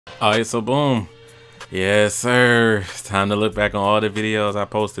Alright, so boom. Yes, sir. It's time to look back on all the videos I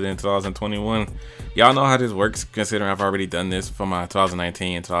posted in 2021. Y'all know how this works, considering I've already done this for my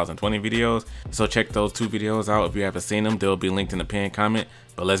 2019 and 2020 videos. So check those two videos out. If you haven't seen them, they'll be linked in the pinned comment.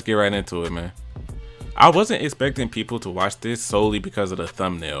 But let's get right into it, man. I wasn't expecting people to watch this solely because of the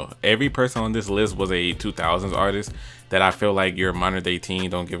thumbnail. Every person on this list was a 2000s artist that I feel like your modern day teen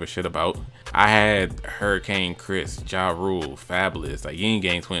don't give a shit about. I had Hurricane Chris, Ja Rule, Fabulous, like Yin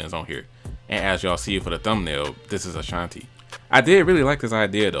Gang Twins on here. And as y'all see for the thumbnail, this is Ashanti. I did really like this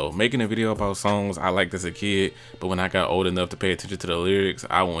idea though, making a video about songs I liked as a kid, but when I got old enough to pay attention to the lyrics,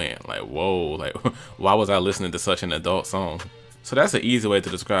 I went like, whoa, like why was I listening to such an adult song? So that's an easy way to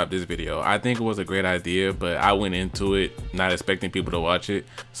describe this video. I think it was a great idea, but I went into it not expecting people to watch it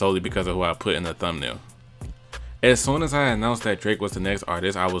solely because of who I put in the thumbnail. As soon as I announced that Drake was the next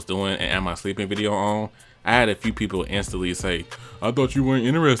artist I was doing an Am I Sleeping video on, I had a few people instantly say, I thought you weren't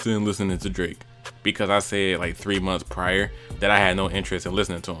interested in listening to Drake, because I said like 3 months prior that I had no interest in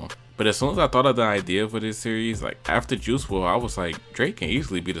listening to him. But as soon as I thought of the idea for this series, like after Juice WRLD, I was like, Drake can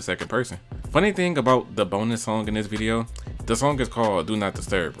easily be the second person. Funny thing about the bonus song in this video, the song is called Do Not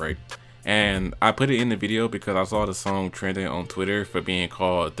Disturb, right? And I put it in the video because I saw the song trending on Twitter for being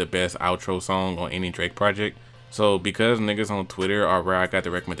called the best outro song on any Drake project. So because niggas on Twitter are where I got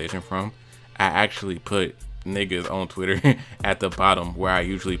the recommendation from, I actually put niggas on Twitter at the bottom where I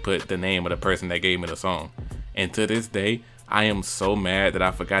usually put the name of the person that gave me the song. And to this day, I am so mad that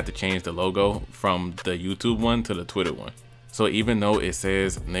I forgot to change the logo from the YouTube one to the Twitter one. So even though it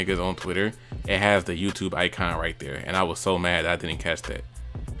says niggas on Twitter, it has the YouTube icon right there, and I was so mad that I didn't catch that.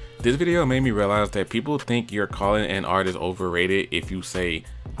 This video made me realize that people think you're calling an artist overrated if you say,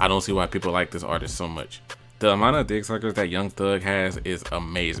 I don't see why people like this artist so much. The amount of dick suckers that Young Thug has is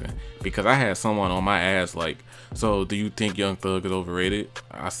amazing, because I had someone on my ass like, so do you think Young Thug is overrated?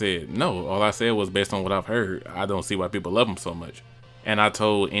 I said no, all I said was based on what I've heard, I don't see why people love him so much. And I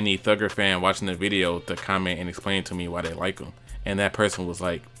told any Thugger fan watching the video to comment and explain to me why they like him. And that person was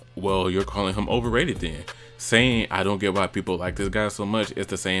like, well, you're calling him overrated then. Saying I don't get why people like this guy so much is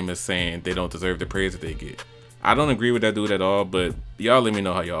the same as saying they don't deserve the praise that they get. I don't agree with that dude at all, but y'all let me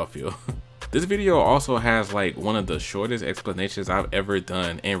know how y'all feel. This video also has like one of the shortest explanations I've ever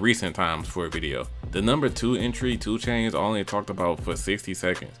done in recent times for a video. The number 2 entry, 2 Chainz, only talked about for 60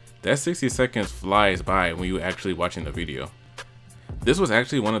 seconds. That 60 seconds flies by when you're actually watching the video. This was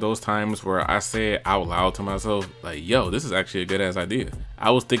actually one of those times where I said out loud to myself, like, yo, this is actually a good ass idea.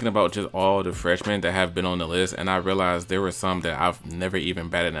 I was thinking about just all the freshmen that have been on the list, and I realized there were some that I've never even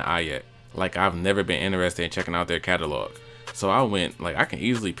batted an eye at. Like, I've never been interested in checking out their catalog. So I went, like, I can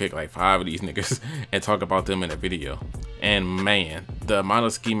easily pick like 5 of these niggas and talk about them in a video. And man, the amount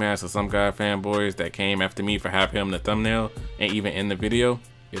of ski masks of some guy fanboys that came after me for having him in the thumbnail and even in the video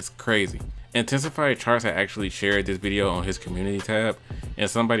is crazy. Intensified Charts had actually shared this video on his community tab, and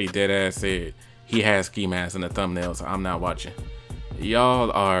somebody deadass said he has ski masks in the thumbnail, so I'm not watching.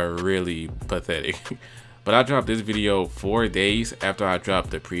 Y'all are really pathetic. But I dropped this video 4 days after I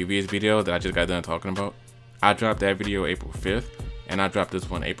dropped the previous video that I just got done talking about. I dropped that video April 5th, and I dropped this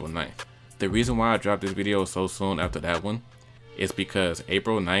one April 9th. The reason why I dropped this video so soon after that one is because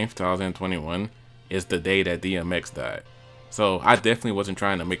April 9th, 2021 is the day that DMX died. So I definitely wasn't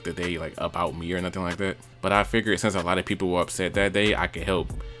trying to make the day like about me or nothing like that. But I figured since a lot of people were upset that day, I could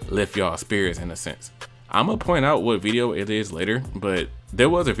help lift y'all spirits in a sense. I'm gonna point out what video it is later, but there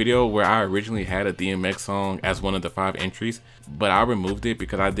was a video where I originally had a DMX song as one of the 5 entries, but I removed it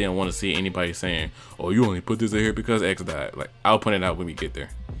because I didn't want to see anybody saying, oh, you only put this in here because X died. Like, I'll point it out when we get there.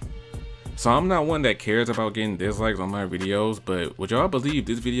 So I'm not one that cares about getting dislikes on my videos, but would y'all believe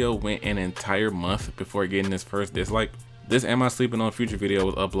this video went an entire month before getting its first dislike? This Am I Sleeping on Future video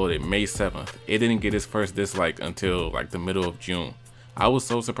was uploaded May 7th. It didn't get its first dislike until like the middle of June. I was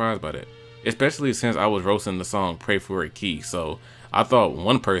so surprised by that, especially since I was roasting the song Pray For A Key. So I thought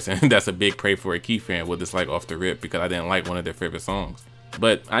one person that's a big Pray For A Key fan would dislike off the rip because I didn't like one of their favorite songs.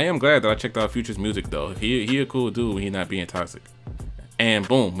 But I am glad that I checked out Future's music though. He a cool dude when he not being toxic. And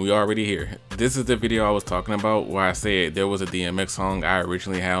boom, we already here. This is the video I was talking about where I said there was a DMX song I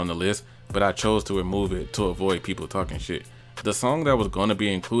originally had on the list, but I chose to remove it to avoid people talking shit. The song that was going to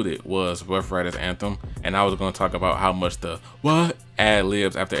be included was Rough Riders Anthem, and I was going to talk about how much the what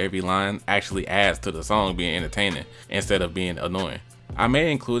ad-libs after every line actually adds to the song being entertaining instead of being annoying. I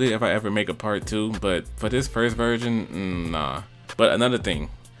may include it if I ever make a part 2, but for this first version, nah. But another thing,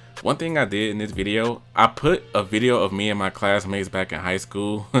 one thing I did in this video, I put a video of me and my classmates back in high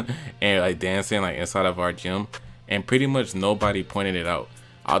school and like dancing like inside of our gym, and pretty much nobody pointed it out.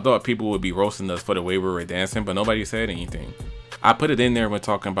 I thought people would be roasting us for the way we were dancing, but nobody said anything. I put it in there when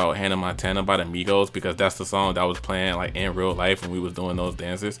talking about Hannah Montana by the Migos because that's the song that was playing like in real life when we was doing those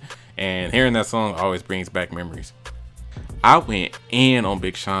dances, and hearing that song always brings back memories. I went in on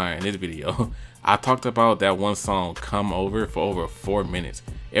Big Sean in this video. I talked about that one song, Come Over, for over 4 minutes.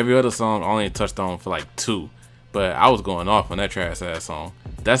 Every other song I only touched on for like 2, but I was going off on that trash ass song.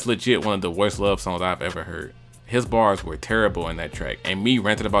 That's legit one of the worst love songs I've ever heard. His bars were terrible in that track, and me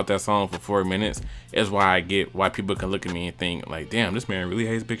ranting about that song for 4 minutes is why I get why people can look at me and think like, damn, this man really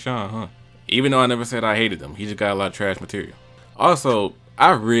hates Big Sean, huh? Even though I never said I hated him, he just got a lot of trash material. Also,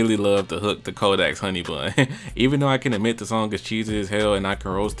 I really love the hook to Kodak's Honey Bun. Even though I can admit the song is cheesy as hell and I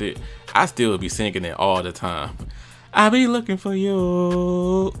can roast it, I still be singing it all the time. I be looking for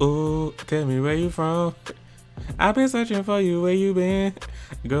you, tell me where you from. I've been searching for you, where you been?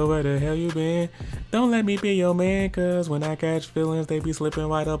 Go where the hell you been? Don't let me be your man, cause when I catch feelings, they be slipping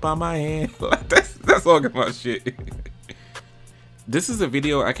right up on my hand. That's all my shit. This is a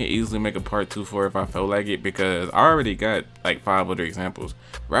video I can easily make a part 2 for if I feel like it, because I already got like 5 other examples.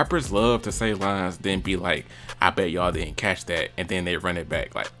 Rappers love to say lines, then be like, I bet y'all didn't catch that, and then they run it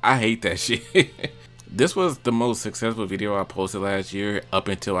back. Like, I hate that shit. This was the most successful video I posted last year up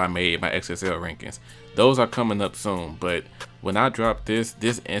until I made my XXL rankings. Those are coming up soon, but when I dropped this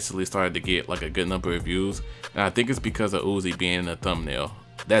instantly started to get like a good number of views, and I think it's because of Uzi being in the thumbnail.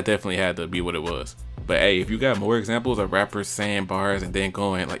 That definitely had to be what it was. But hey, if you got more examples of rappers saying bars and then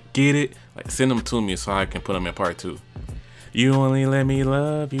going like, get it, like send them to me so I can put them in part 2. You only let me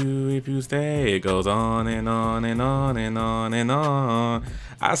love you if you stay. It goes on and on and on and on and on.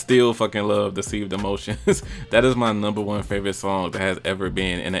 I still fucking love Deceived Emotions. That is my #1 favorite song that has ever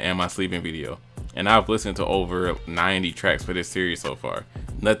been in an Am I Sleeping video. And I've listened to over 90 tracks for this series so far.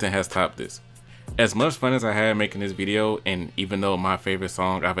 Nothing has topped this. As much fun as I had making this video, and even though my favorite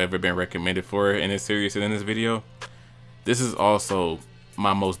song I've ever been recommended for in this series and in this video, this is also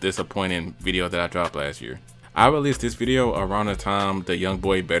my most disappointing video that I dropped last year. I released this video around the time the Young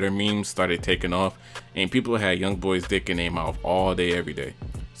Boy Better memes started taking off, and people had Young Boy's dick in their mouth all day, every day.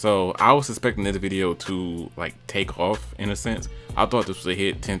 So I was expecting this video to like take off in a sense. I thought this would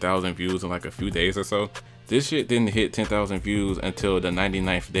hit 10,000 views in like a few days or so. This shit didn't hit 10,000 views until the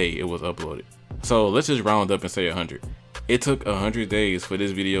 99th day it was uploaded. So let's just round up and say 100. It took 100 days for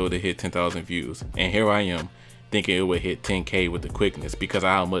this video to hit 10,000 views, and here I am thinking it would hit 10K with the quickness because of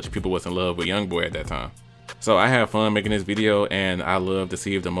how much people was in love with Young Boy at that time. So I had fun making this video, and I love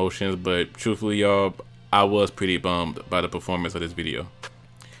Deceived Emotions, but truthfully y'all, I was pretty bummed by the performance of this video.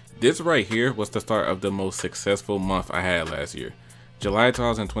 This right here was the start of the most successful month I had last year. July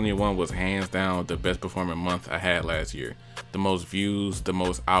 2021 was hands down the best performing month I had last year. The most views, the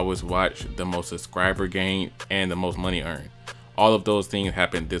most hours watched, the most subscriber gained, and the most money earned. All of those things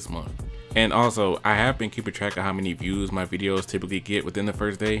happened this month. And also, I have been keeping track of how many views my videos typically get within the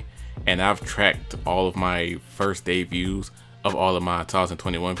first day, and I've tracked all of my first day views of all of my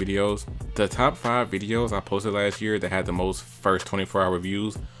 2021 videos. The top 5 videos I posted last year that had the most first 24-hour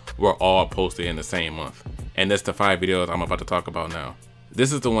views were all posted in the same month. And that's the 5 videos I'm about to talk about now.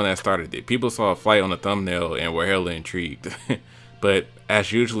 This is the one that started it. People saw a flight on the thumbnail and were hella intrigued. But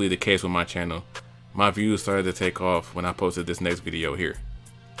as usually the case with my channel, my views started to take off when I posted this next video here.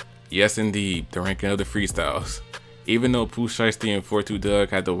 Yes indeed, the ranking of the freestyles. Even though Pooh Shiesty and 42 Doug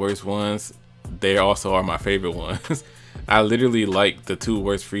had the worst ones, they also are my favorite ones. I literally like the 2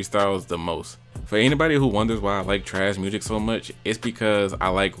 worst freestyles the most. For anybody who wonders why I like trash music so much, it's because I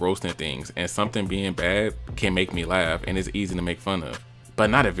like roasting things, and something being bad can make me laugh and it's easy to make fun of. But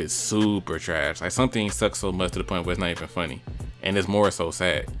not if it's super trash. Like something sucks so much to the point where it's not even funny, and it's more so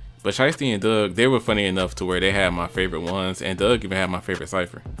sad. But Shiesty and Doug, they were funny enough to where they had my favorite ones, and Doug even had my favorite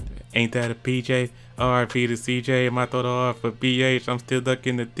cipher. Ain't that a PJ? RIP to CJ, my throat off for BH, I'm still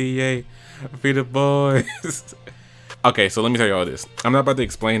ducking the DA. Free the boys. Okay, so let me tell you all this. I'm not about to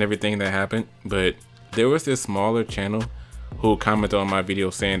explain everything that happened, but there was this smaller channel who commented on my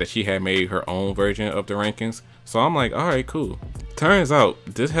video saying that she had made her own version of the rankings. So I'm like, alright, cool. Turns out,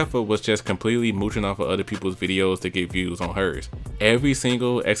 this heifer was just completely mooching off of other people's videos to get views on hers. Every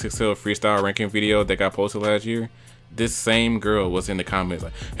single XXL freestyle ranking video that got posted last year, this same girl was in the comments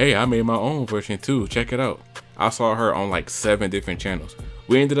like, hey, I made my own version too, check it out. I saw her on like 7 different channels.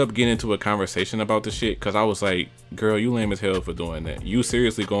 We ended up getting into a conversation about the shit because I was like, girl, you lame as hell for doing that. You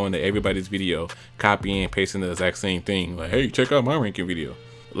seriously going to everybody's video, copying and pasting the exact same thing. Like, hey, check out my ranking video.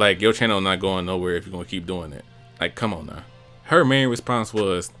 Like, your channel not going nowhere if you're going to keep doing that. Like, come on now. Her main response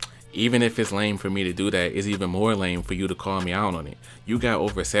was, even if it's lame for me to do that, it's even more lame for you to call me out on it. You got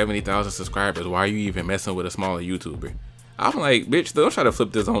over 70,000 subscribers. Why are you even messing with a smaller YouTuber? I'm like, bitch, don't try to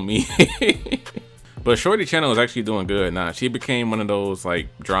flip this on me. But Shorty channel is actually doing good now. She became one of those like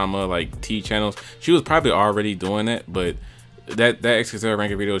drama like T channels. She was probably already doing it, but that XXL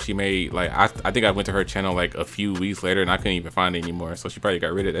ranking video she made, like I think I went to her channel like a few weeks later and I couldn't even find it anymore. So she probably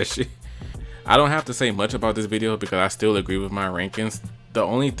got rid of that shit. I don't have to say much about this video because I still agree with my rankings. The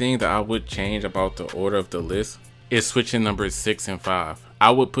only thing that I would change about the order of the list is switching numbers 6 and 5.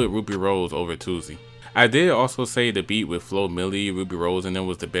 I would put Ruby Rose over Tuesday. I did also say the beat with Flo Milli, Ruby Rose, and then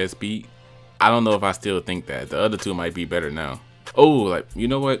was the best beat. I don't know if I still think that. The other two might be better now. Oh, like, you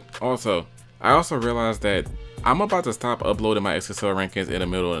know what? Also, I also realized that I'm about to stop uploading my XXL rankings in the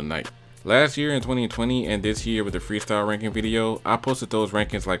middle of the night. Last year in 2020 and this year with the freestyle ranking video, I posted those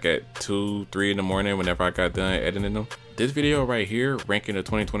rankings like at 2, 3 in the morning whenever I got done editing them. This video right here, ranking the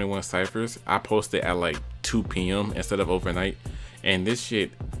 2021 ciphers, I posted at like 2 p.m. instead of overnight. And this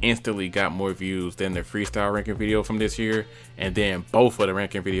shit instantly got more views than the freestyle ranking video from this year, and then both of the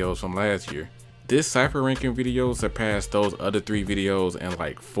ranking videos from last year. This cipher ranking video surpassed those other 3 videos in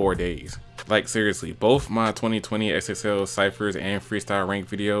like 4 days. Like seriously, both my 2020 XXL ciphers and freestyle rank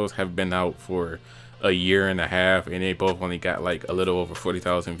videos have been out for a year and a half, and they both only got like a little over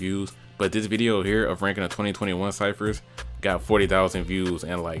 40,000 views. But this video here of ranking the 2021 ciphers got 40,000 views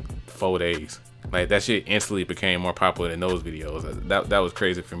in like 4 days. Like that shit instantly became more popular than those videos. That was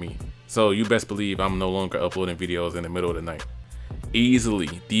crazy for me. So you best believe I'm no longer uploading videos in the middle of the night. Easily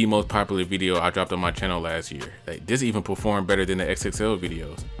the most popular video I dropped on my channel last year. Like this even performed better than the XXL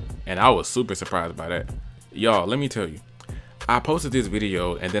videos, and I was super surprised by that. Y'all, let me tell you, I posted this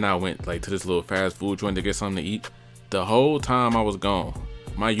video and then I went like to this little fast food joint to get something to eat. The whole time I was gone,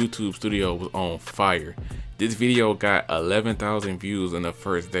 my YouTube studio was on fire. This video got 11,000 views in the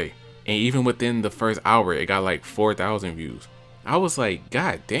first day. And even within the first hour, it got like 4,000 views. I was like,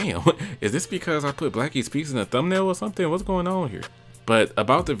 God damn, is this because I put Blackie Speaks in the thumbnail or something? What's going on here? But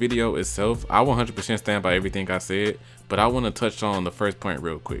about the video itself, I 100% stand by everything I said, but I want to touch on the first point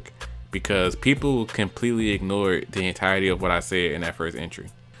real quick, because people completely ignored the entirety of what I said in that first entry.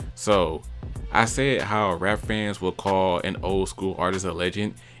 So, I said how rap fans will call an old school artist a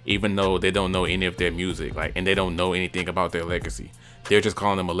legend, even though they don't know any of their music, like, and they don't know anything about their legacy. They're just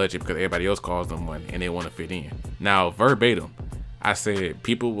calling them a legend because everybody else calls them one and they want to fit in. Now, verbatim, I said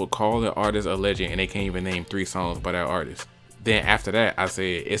people will call an artist a legend and they can't even name 3 songs by that artist. Then after that, I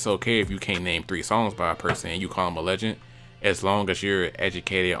said it's okay if you can't name 3 songs by a person and you call them a legend, as long as you're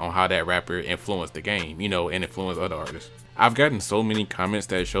educated on how that rapper influenced the game, you know, and influenced other artists. I've gotten so many comments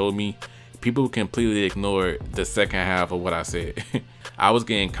that showed me people completely ignored the second half of what I said. I was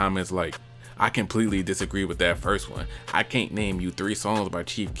getting comments like, I completely disagree with that first one. I can't name you 3 songs by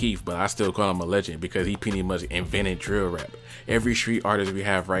Chief Keef, but I still call him a legend because he pretty much invented drill rap. Every street artist we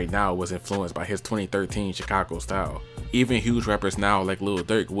have right now was influenced by his 2013 Chicago style. Even huge rappers now like Lil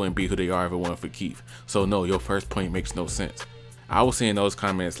Durk wouldn't be who they are if it wasn't for Keef. So no, your first point makes no sense. I was seeing those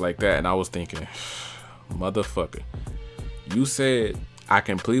comments like that and I was thinking, motherfucker, you said I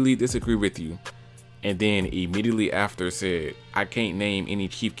completely disagree with you, and then immediately after said I can't name any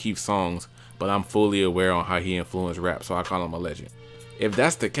Chief Keef songs, but I'm fully aware on how he influenced rap, so I call him a legend. If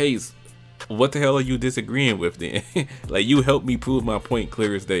that's the case, what the hell are you disagreeing with then? Like, you helped me prove my point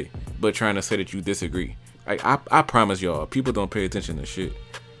clear as day, but trying to say that you disagree. Like, I promise y'all, people don't pay attention to shit.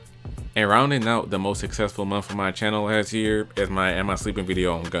 And rounding out the most successful month for my channel last year is my Am I Sleeping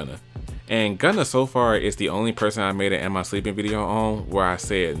video on Gunna. And Gunna so far is the only person I made an Am I Sleeping video on where I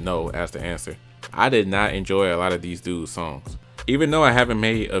said no as the answer. I did not enjoy a lot of these dudes' songs. Even though I haven't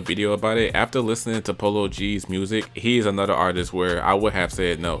made a video about it, after listening to Polo G's music, he's another artist where I would have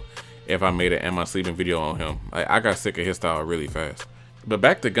said no if I made an Am I Sleeping video on him. Like, I got sick of his style really fast. But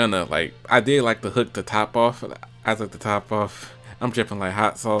back to Gunna, like, I did like the hook to Top Off. I took the top off. I'm dripping like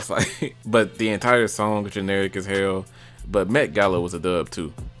hot sauce, like, but the entire song is generic as hell. But Met Gala was a dub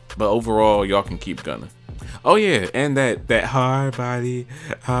too. But overall, y'all can keep Gunna. Oh yeah, and that hard body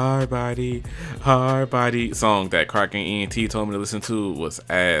song that Croc and ENT told me to listen to was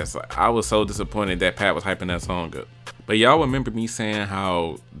ass. I was so disappointed that Pat was hyping that song up. But y'all remember me saying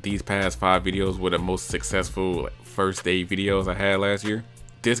how these past 5 videos were the most successful first day videos I had last year?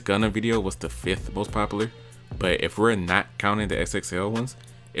 This Gunna video was the 5th most popular, but if we're not counting the XXL ones,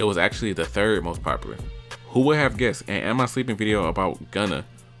 it was actually the 3rd most popular. Who would have guessed an Am I Sleeping video about Gunna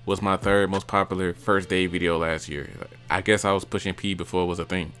was my 3rd most popular first day video last year? I guess I was pushing P before it was a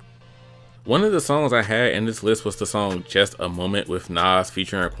thing. One of the songs I had in this list was the song Just a Moment with Nas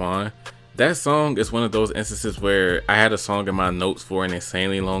featuring Raekwon. That song is one of those instances where I had a song in my notes for an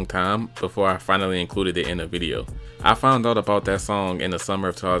insanely long time before I finally included it in a video. I found out about that song in the summer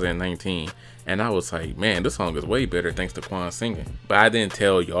of 2019 and I was like, man, this song is way better thanks to Quan singing. But I didn't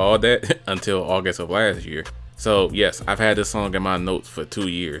tell y'all that until August of last year. So yes, I've had this song in my notes for 2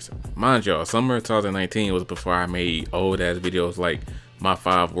 years. Mind y'all, summer of 2019 was before I made old ass videos like my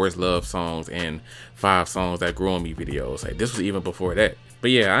 5 worst love songs and 5 songs that grew on me videos. Like, this was even before that. But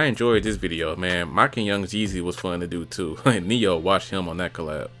yeah, I enjoyed this video, man. Mike and Young Jeezy was fun to do too. Neo watched him on that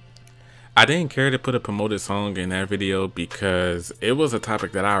collab. I didn't care to put a promoted song in that video because it was a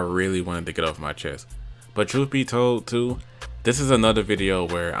topic that I really wanted to get off my chest. But truth be told too, this is another video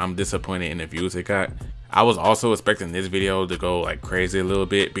where I'm disappointed in the views it got. I was also expecting this video to go like crazy a little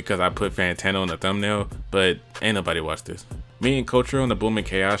bit because I put Fantano in the thumbnail, but ain't nobody watched this. Me and Culture on the Boom and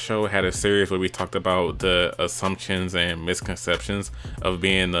Chaos show had a series where we talked about the assumptions and misconceptions of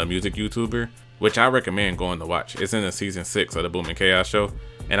being a music YouTuber, which I recommend going to watch. It's in the season 6 of the Boom and Chaos show,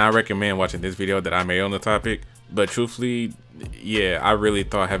 and I recommend watching this video that I made on the topic. But truthfully, yeah, I really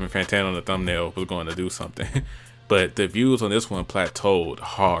thought having Fantano on the thumbnail was going to do something. But the views on this one plateaued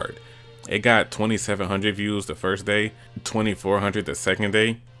hard. It got 2,700 views the first day, 2,400 the second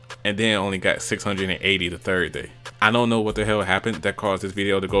day, and then only got 680 the third day. I don't know what the hell happened that caused this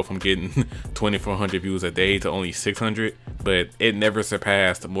video to go from getting 2,400 views a day to only 600, but it never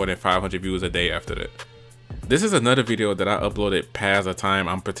surpassed more than 500 views a day after that. This is another video that I uploaded past a time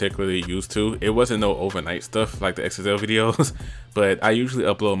I'm particularly used to. It wasn't no overnight stuff like the XSL videos, but I usually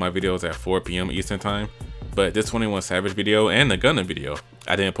upload my videos at 4 p.m. Eastern time. But this 21 Savage video and the Gunna video,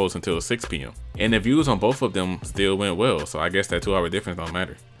 I didn't post until 6 p.m. And the views on both of them still went well, so I guess that 2-hour difference don't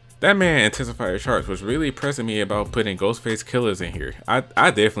matter. That man Intensifier Sharks was really pressing me about putting Ghostface Killers in here. I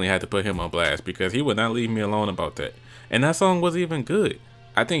definitely had to put him on blast because he would not leave me alone about that. And that song wasn't even good.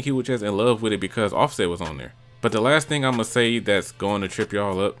 I think he was just in love with it because Offset was on there. But the last thing I'm gonna say that's going to trip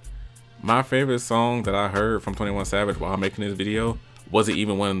y'all up, my favorite song that I heard from 21 Savage while making this video wasn't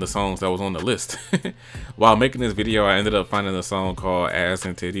even one of the songs that was on the list. While making this video, I ended up finding a song called Ass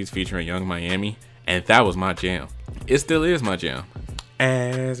and Titties featuring Young Miami, and that was my jam. It still is my jam.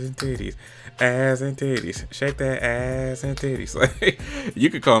 Ass and titties, shake that ass and titties. Like, you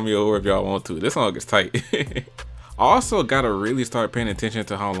could call me over if y'all want to. This song is tight. I also gotta really start paying attention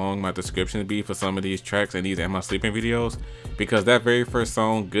to how long my descriptions be for some of these tracks and these Am I Sleeping videos, because that very first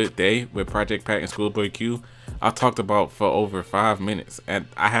song, Good Day, with Project Pat and Schoolboy Q, I talked about for over 5 minutes, and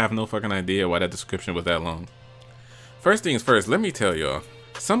I have no fucking idea why that description was that long. First things first, let me tell y'all,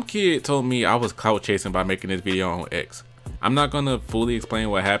 some kid told me I was clout chasing by making this video on X. I'm not gonna fully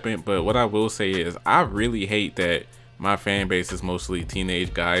explain what happened, but what I will say is I really hate that my fan base is mostly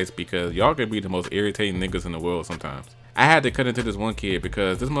teenage guys because y'all can be the most irritating niggas in the world sometimes. I had to cut into this one kid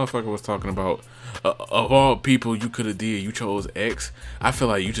because this motherfucker was talking about, of all people you could have did, you chose X. I feel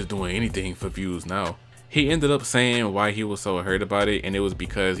like you just doing anything for views now. He ended up saying why he was so hurt about it, and it was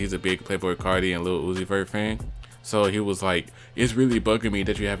because he's a big Playboi Carti and Lil Uzi Vert fan. So he was like, it's really bugging me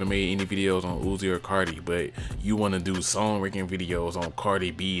that you haven't made any videos on Uzi or Carti, but you want to do song ranking videos on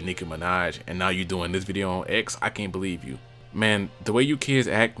Cardi B, Nicki Minaj, and now you're doing this video on X? I can't believe you. Man, the way you kids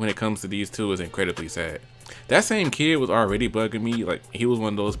act when it comes to these two is incredibly sad. That same kid was already bugging me. Like, he was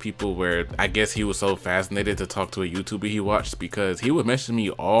one of those people where I guess he was so fascinated to talk to a YouTuber he watched because he would message me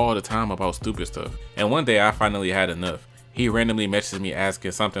all the time about stupid stuff. And one day I finally had enough. He randomly messaged me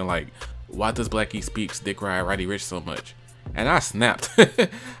asking something like, why does Blackie Speaks Dick Ride Roddy Ricch so much? And I snapped.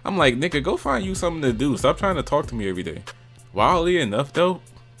 I'm like, nigga, go find you something to do. Stop trying to talk to me every day. Wildly enough though,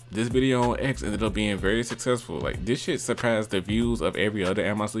 this video on X ended up being very successful. Like, this shit surpassed the views of every other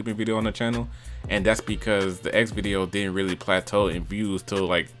Am I Sleeping video on the channel, and that's because the X video didn't really plateau in views till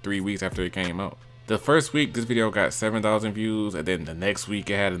like 3 weeks after it came out. The first week this video got 7,000 views, and then the next week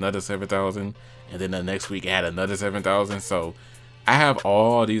it had another 7,000, and then the next week it had another 7,000. So I have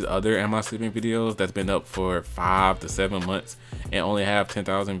all these other Am I Sleeping videos that's been up for 5 to 7 months and only have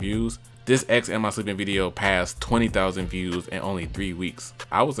 10,000 views. This X Am I Sleeping video passed 20,000 views in only 3 weeks.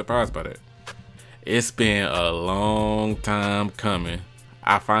 I was surprised by that. It's been a long time coming.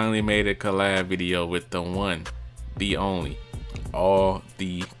 I finally made a collab video with the one, the only, All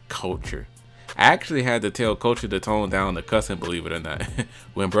The Culture. I actually had to tell Culture to tone down the cussing, believe it or not.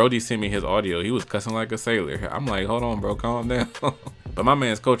 When Brody sent me his audio, he was cussing like a sailor. I'm like, hold on, bro, calm down. But my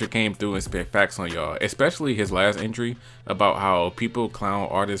man's Culture came through and spit facts on y'all, especially his last entry about how people clown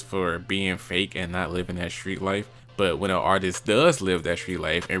artists for being fake and not living that street life. But when an artist does live that street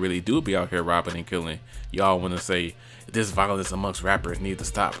life and really do be out here robbing and killing, y'all want to say, this violence amongst rappers need to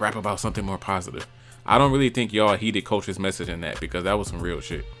stop, rap about something more positive. I don't really think y'all heeded Culture's message in that because that was some real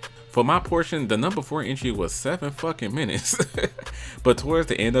shit. For my portion, the number 4 entry was 7 fucking minutes. But towards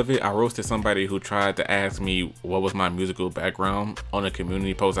the end of it, I roasted somebody who tried to ask me what was my musical background on a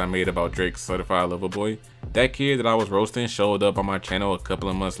community post I made about Drake's Certified Lover Boy. That kid that I was roasting showed up on my channel a couple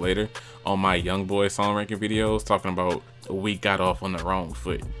of months later on my Young Boy song ranking videos talking about we got off on the wrong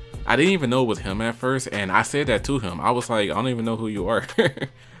foot. I didn't even know it was him at first, and I said that to him. I was like, I don't even know who you are.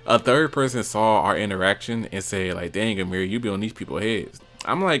 A third person saw our interaction and said like, dang Amiri, you be on these people's heads.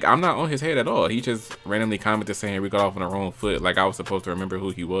 I'm like, I'm not on his head at all. He just randomly commented saying we got off on the wrong foot, like I was supposed to remember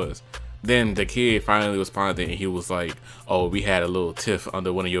who he was. Then the kid finally responded and he was like, oh, we had a little tiff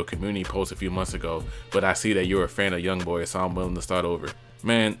under one of your community posts a few months ago, but I see that you're a fan of Young Boy, so I'm willing to start over.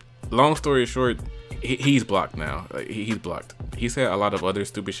 Man, long story short, he's blocked now. Like, he's blocked. He said a lot of other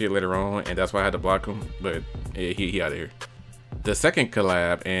stupid shit later on, and that's why I had to block him, but he out of here. The second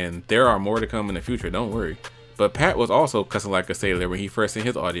collab, and there are more to come in the future, don't worry. But Pat was also cussing like a sailor when he first sent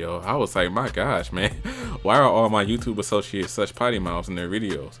his audio. I was like, my gosh, man, why are all my YouTube associates such potty mouths in their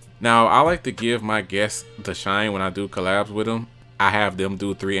videos? Now, I like to give my guests the shine when I do collabs with them. I have them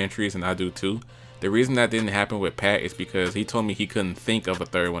do 3 entries and I do 2. The reason that didn't happen with Pat is because he told me he couldn't think of a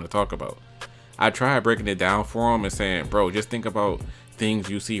third one to talk about. I tried breaking it down for him and saying, bro, just think about things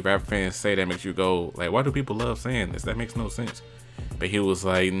you see rap fans say that makes you go, like, why do people love saying this? That makes no sense. But he was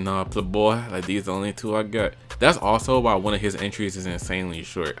like, nah, boy, like these are the only 2 I got. That's also why one of his entries is insanely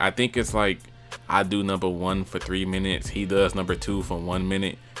short. I think it's like I do number 1 for 3 minutes, he does number 2 for 1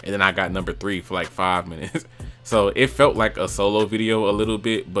 minute, and then I got number 3 for like 5 minutes. So it felt like a solo video a little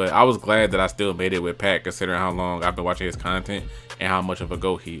bit, but I was glad that I still made it with Pat considering how long I've been watching his content and how much of a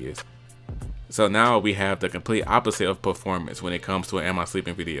GOAT he is. So now we have the complete opposite of performance when it comes to an Am I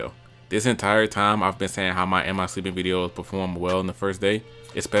Sleeping video. This entire time I've been saying how my Am I Sleeping videos perform well in the first day,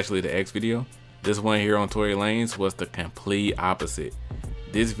 especially the X video. This one here on Tory Lanez was the complete opposite.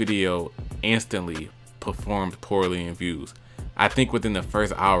 This video instantly performed poorly in views. I think within the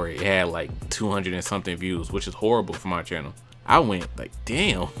first hour it had like 200 and something views, which is horrible for my channel. I went like,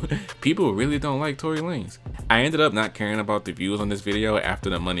 damn, people really don't like Tory Lanez. I ended up not caring about the views on this video after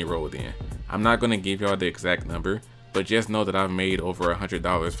the money rolled in. I'm not gonna give y'all the exact number, but just know that I've made over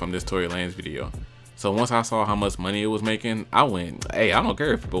 $100 from this Tory Lanez video. So once I saw how much money it was making, I went, hey, I don't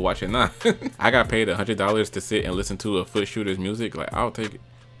care if people watch it now. I got paid $100 to sit and listen to a foot shooter's music, like I'll take it.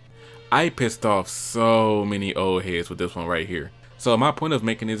 I pissed off so many old heads with this one right here. So my point of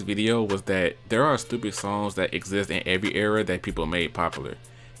making this video was that there are stupid songs that exist in every era that people made popular.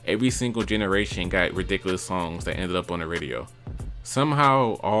 Every single generation got ridiculous songs that ended up on the radio.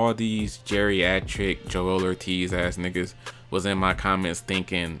 Somehow all these geriatric Joel Ortiz ass niggas was in my comments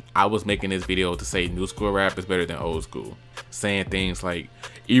thinking I was making this video to say new school rap is better than old school. Saying things like,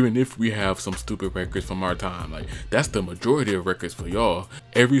 even if we have some stupid records from our time, like that's the majority of records for y'all.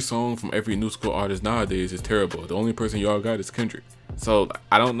 Every song from every new school artist nowadays is terrible. The only person y'all got is Kendrick. So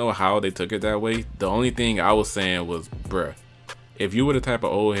I don't know how they took it that way. The only thing I was saying was, bruh, if you were the type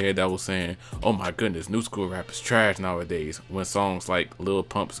of old head that was saying, oh my goodness, new school rap is trash nowadays, when songs like Lil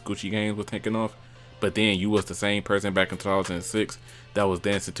Pump's Gucci Games were taking off, but then you was the same person back in 2006 that was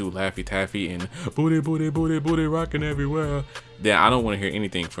dancing to Laffy Taffy and booty booty booty booty rocking everywhere, then I don't want to hear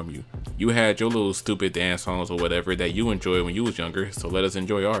anything from you. You had your little stupid dance songs or whatever that you enjoyed when you was younger, so let us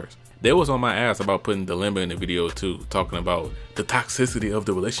enjoy ours. They was on my ass about putting Dilemma in the video too, talking about the toxicity of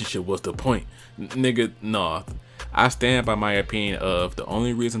the relationship was the point. Nigga, nah. I stand by my opinion of the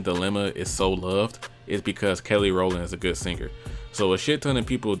only reason Dilemma is so loved is because Kelly Rowland is a good singer. So a shit ton of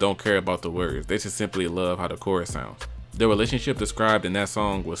people don't care about the words, they just simply love how the chorus sounds. The relationship described in that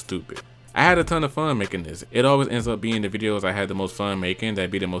song was stupid. I had a ton of fun making this. It always ends up being the videos I had the most fun making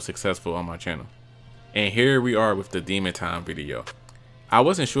that be the most successful on my channel. And here we are with the Demon Time video. I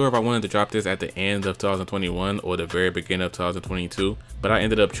wasn't sure if I wanted to drop this at the end of 2021 or the very beginning of 2022, but I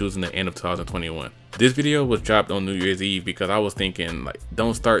ended up choosing the end of 2021. This video was dropped on New Year's Eve because I was thinking, like,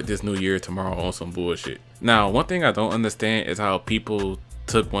 don't start this new year tomorrow on some bullshit. Now, one thing I don't understand is how people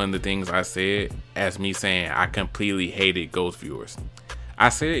took one of the things I said as me saying I completely hated ghost viewers. I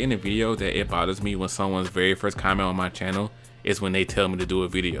said in the video that it bothers me when someone's very first comment on my channel is when they tell me to do a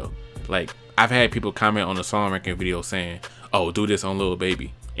video. Like, I've had people comment on a song ranking video saying, oh, do this on Lil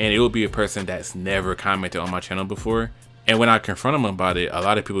Baby. And it will be a person that's never commented on my channel before. And when I confront them about it, a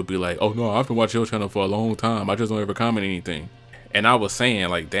lot of people be like, oh no, I've been watching your channel for a long time. I just don't ever comment anything. And I was saying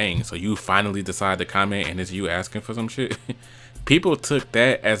like, dang, so you finally decide to comment and it's you asking for some shit? People took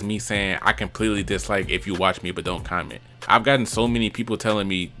that as me saying I completely dislike if you watch me but don't comment. I've gotten so many people telling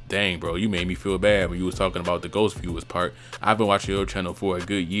me, dang bro, you made me feel bad when you was talking about the ghost viewers part. I've been watching your channel for a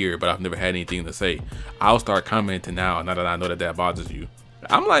good year, but I've never had anything to say. I'll start commenting now that I know that that bothers you.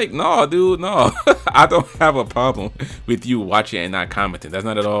 I'm like, no, dude, no. I don't have a problem with you watching and not commenting. That's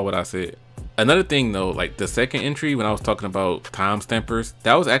not at all what I said. Another thing though, like the second entry when I was talking about time stampers,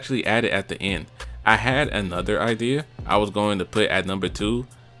 that was actually added at the end. I had another idea I was going to put at number 2,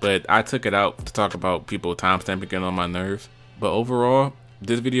 but I took it out to talk about people time stamping getting on my nerves. But overall,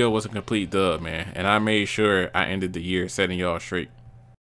 this video was a complete dub, man, and I made sure I ended the year setting y'all straight.